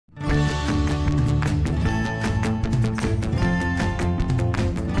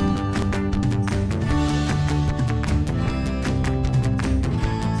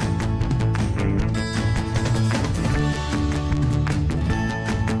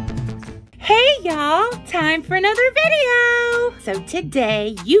Hey y'all, time for another video. So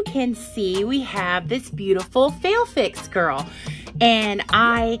today you can see we have this beautiful Fail Fix girl. And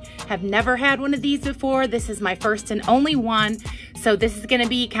I have never had one of these before. This is my first and only one. So this is gonna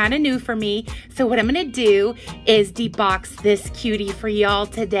be kind of new for me. So what I'm gonna do is debox this cutie for y'all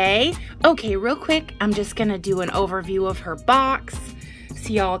today. Okay, real quick, I'm just gonna do an overview of her box so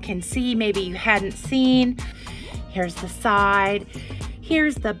y'all can see, maybe you hadn't seen. Here's the side.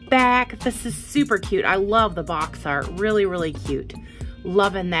 Here's the back. This is super cute. I love the box art. Really, really cute.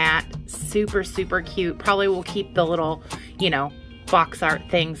 Loving that. Super, super cute. Probably will keep the little, box art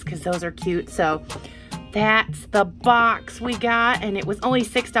things because those are cute. So that's the box we got. And it was only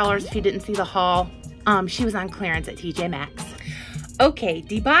 $6 if you didn't see the haul. She was on clearance at TJ Maxx. Okay,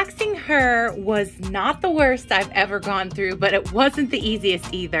 deboxing her was not the worst I've ever gone through, but it wasn't the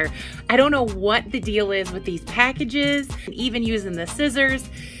easiest either. I don't know what the deal is with these packages, and even using the scissors,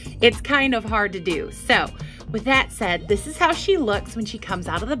 it's kind of hard to do. So, with that said, this is how she looks when she comes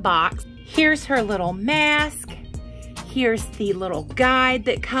out of the box. Here's her little mask. Here's the little guide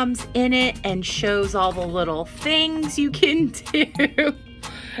that comes in it and shows all the little things you can do.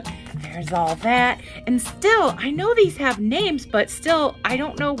 There's all that. And still, I know these have names, but still, I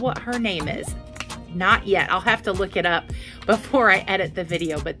don't know what her name is. Not yet. I'll have to look it up before I edit the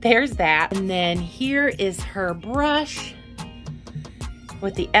video, but there's that. And then here is her brush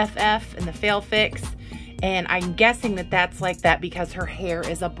with the FF and the Fail Fix. And I'm guessing that that's like that because her hair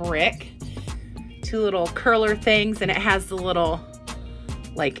is a brick. Two little curler things, and it has the little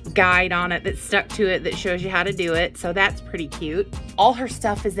like guide on it that's stuck to it that shows you how to do it. So that's pretty cute. All her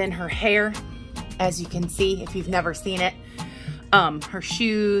stuff is in her hair, as you can see if you've never seen it. Her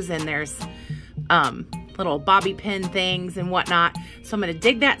shoes, and there's little bobby pin things and whatnot. So I'm gonna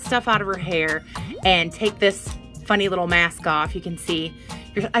dig that stuff out of her hair and take this funny little mask off. You can see,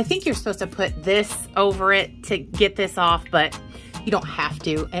 I think you're supposed to put this over it to get this off, but you don't have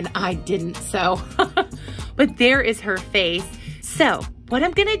to, and I didn't, so. But there is her face. So what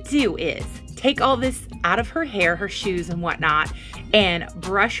I'm gonna do is take all this out of her hair, her shoes and whatnot, and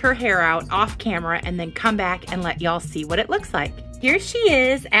brush her hair out off camera and then come back and let y'all see what it looks like. Here she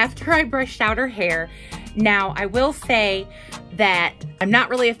is after I brushed out her hair. Now, I will say that I'm not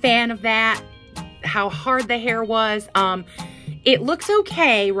really a fan of that, how hard the hair was. It looks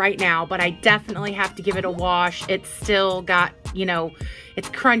okay right now, but I definitely have to give it a wash. It's still got, it's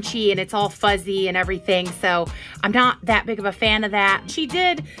crunchy and it's all fuzzy and everything. So I'm not that big of a fan of that. She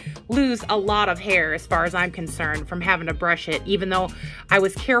did lose a lot of hair as far as I'm concerned from having to brush it. Even though I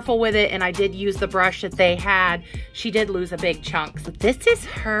was careful with it and I did use the brush that they had, she did lose a big chunk. So this is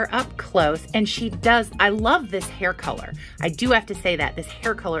her up close, and I love this hair color. I do have to say that this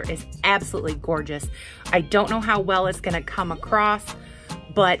hair color is absolutely gorgeous. I don't know how well it's gonna come across,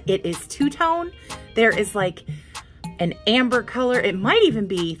 but it is two-tone. There is like an amber color. It might even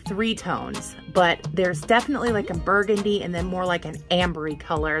be three tones, but there's definitely like a burgundy and then more like an ambery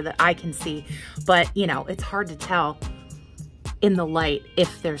color that I can see. But it's hard to tell in the light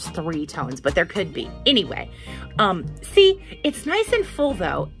if there's three tones, but there could be. Anyway, see, it's nice and full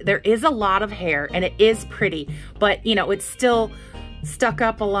though. There is a lot of hair and it is pretty, but it's still stuck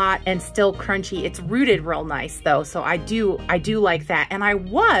up a lot and still crunchy. It's rooted real nice though, so I do like that. And I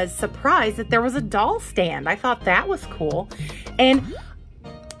was surprised that there was a doll stand. I thought that was cool. And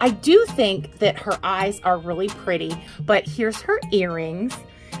I do think that her eyes are really pretty, but here's her earrings.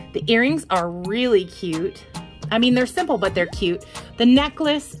 The earrings are really cute. I mean, they're simple, but they're cute. The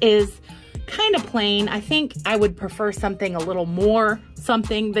necklace is kind of plain. I think I would prefer something a little more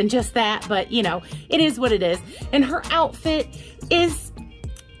something than just that, but it is what it is. And her outfit it's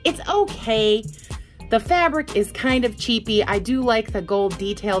okay. The fabric is kind of cheapy. I do like the gold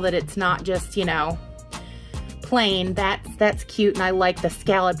detail that it's not just, plain. That's cute, and I like the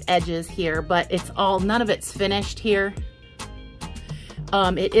scalloped edges here, but none of it's finished here.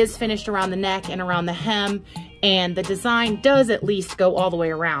 It is finished around the neck and around the hem, and the design does at least go all the way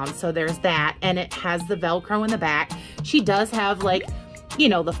around. So there's that, and it has the Velcro in the back. She does have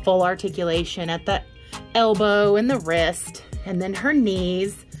the full articulation at the elbow and the wrist, and then her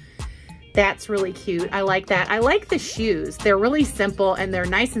knees. That's really cute. I like that. I like the shoes. They're really simple and they're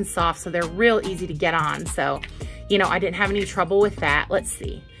nice and soft, so they're real easy to get on. So, I didn't have any trouble with that. Let's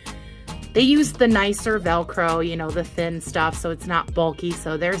see. They used the nicer Velcro, the thin stuff, so it's not bulky.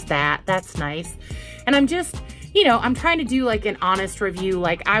 So there's that. That's nice. And I'm just, I'm trying to do like an honest review.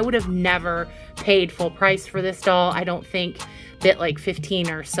 Like, I would have never paid full price for this doll. I don't think that like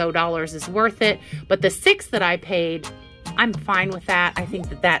 $15 or so is worth it. But the $6 that I paid, I'm fine with that. I think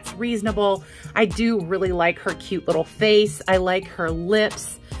that that's reasonable. I do really like her cute little face. I like her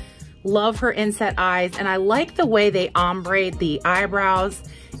lips. love her inset eyes, and I like the way they ombre the eyebrows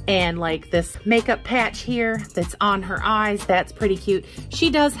and like this makeup patch here that's on her eyes. That's pretty cute. She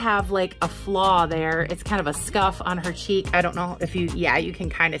does have like a flaw there. It's kind of a scuff on her cheek. I don't know if yeah, you can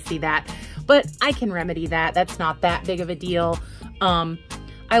kind of see that, but I can remedy that. That's not that big of a deal.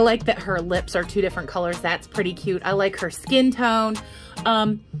 I like that her lips are 2 different colors. That's pretty cute. I like her skin tone.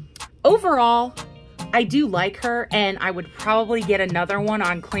 Overall, I do like her, and I would probably get another one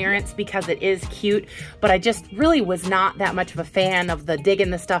on clearance because it is cute, but I just really was not that much of a fan of the digging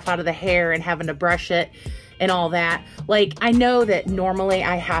the stuff out of the hair and having to brush it and all that. Like, I know that normally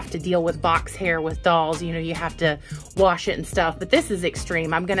I have to deal with box hair with dolls, you know, you have to wash it and stuff, but this is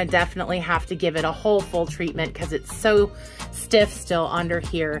extreme. I'm gonna definitely have to give it a whole full treatment because it's so stiff still under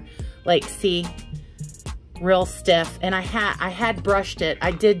here. Like, see? Real stiff. And I had brushed it. I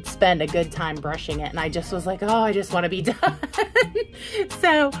did spend a good time brushing it, and I just was like, oh, I just want to be done.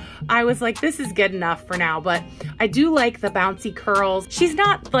 So I was like, this is good enough for now. But I do like the bouncy curls. She's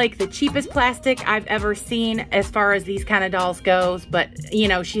not like the cheapest plastic I've ever seen as far as these kind of dolls goes, but you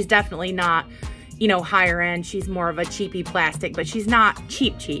know, she's definitely not, you know, higher end. She's more of a cheapy plastic, but she's not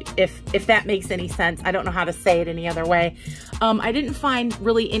cheap, if that makes any sense. I don't know how to say it any other way. I didn't find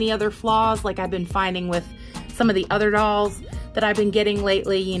really any other flaws like I've been finding with some of the other dolls that I've been getting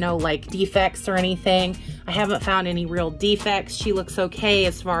lately, you know, like defects or anything. I haven't found any real defects. She looks okay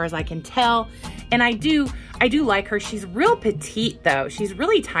as far as I can tell. And I do like her. She's real petite though. She's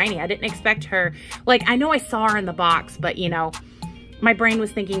really tiny. I didn't expect her. Like, I know I saw her in the box, but you know, my brain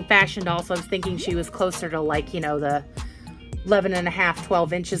was thinking fashion doll, so I was thinking she was closer to like, you know, the 11.5,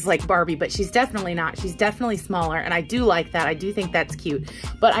 12 inches like Barbie, but she's definitely not. She's definitely smaller, and I do like that. I do think that's cute.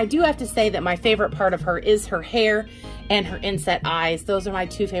 But I do have to say that my favorite part of her is her hair and her inset eyes. Those are my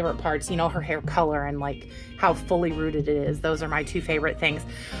 2 favorite parts, you know, her hair color and like how fully rooted it is. Those are my 2 favorite things.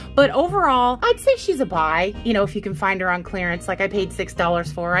 But overall, I'd say she's a buy, you know, if you can find her on clearance. Like, I paid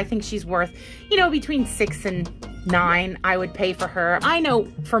 $6 for her. I think she's worth, you know, between $6 and $9 I would pay for her. I know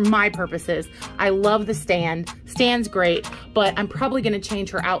for my purposes, I love the stand. Stand's great, but I'm probably gonna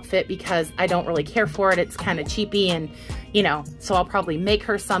change her outfit because I don't really care for it. It's kind of cheapy, and you know, so I'll probably make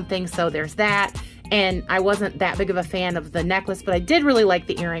her something. So there's that. And I wasn't that big of a fan of the necklace, but I did really like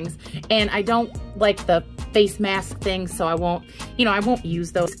the earrings, and I don't like the face mask thing, so I won't, you know, I won't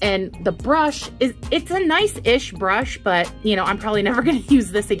use those. And the brush it's a nice-ish brush, but you know, I'm probably never gonna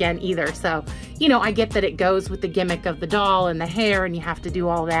use this again either. So, you know, I get that it goes with the gimmick of the doll and the hair, and you have to do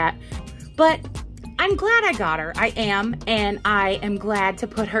all that. But I'm glad I got her. I am, and I am glad to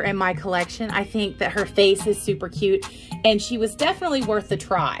put her in my collection. I think that her face is super cute, and she was definitely worth the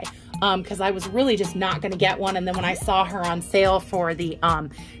try. Because I was really just not going to get one. And then when I saw her on sale for the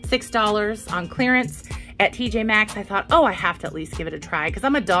 $6 on clearance at TJ Maxx, I thought, oh, I have to at least give it a try, because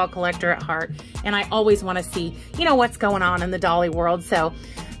I'm a doll collector at heart, and I always want to see, you know, what's going on in the dolly world. So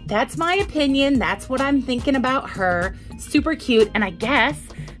that's my opinion. That's what I'm thinking about her. Super cute. And I guess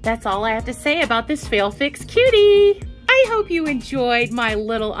that's all I have to say about this Fail Fix cutie. I hope you enjoyed my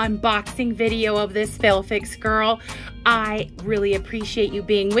little unboxing video of this Fail Fix girl. I really appreciate you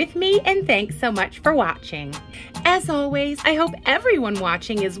being with me, and thanks so much for watching. As always, I hope everyone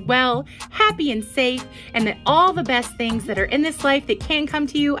watching is well, happy, and safe, and that all the best things that are in this life that can come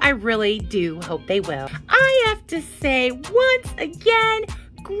to you, I really do hope they will. I have to say once again,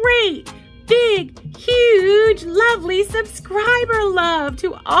 great, big, huge, lovely subscriber love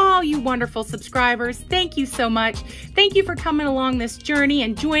to all you wonderful subscribers. Thank you so much. Thank you for coming along this journey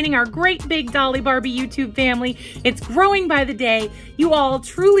and joining our great big Dolly Barbie YouTube family. It's growing by the day. You all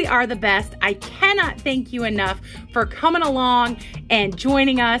truly are the best. I cannot thank you enough for coming along and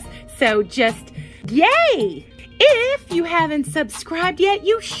joining us. So just yay! If you haven't subscribed yet,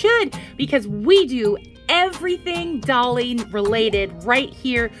 you should, because we do everything Dolly related right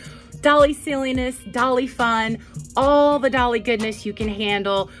here. Dolly silliness, Dolly fun, all the Dolly goodness you can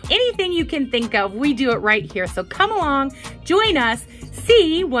handle. Anything you can think of, we do it right here. So come along, join us,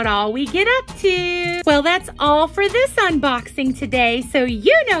 see what all we get up to. Well, that's all for this unboxing today. So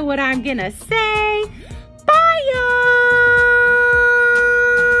you know what I'm gonna say. Bye, y'all.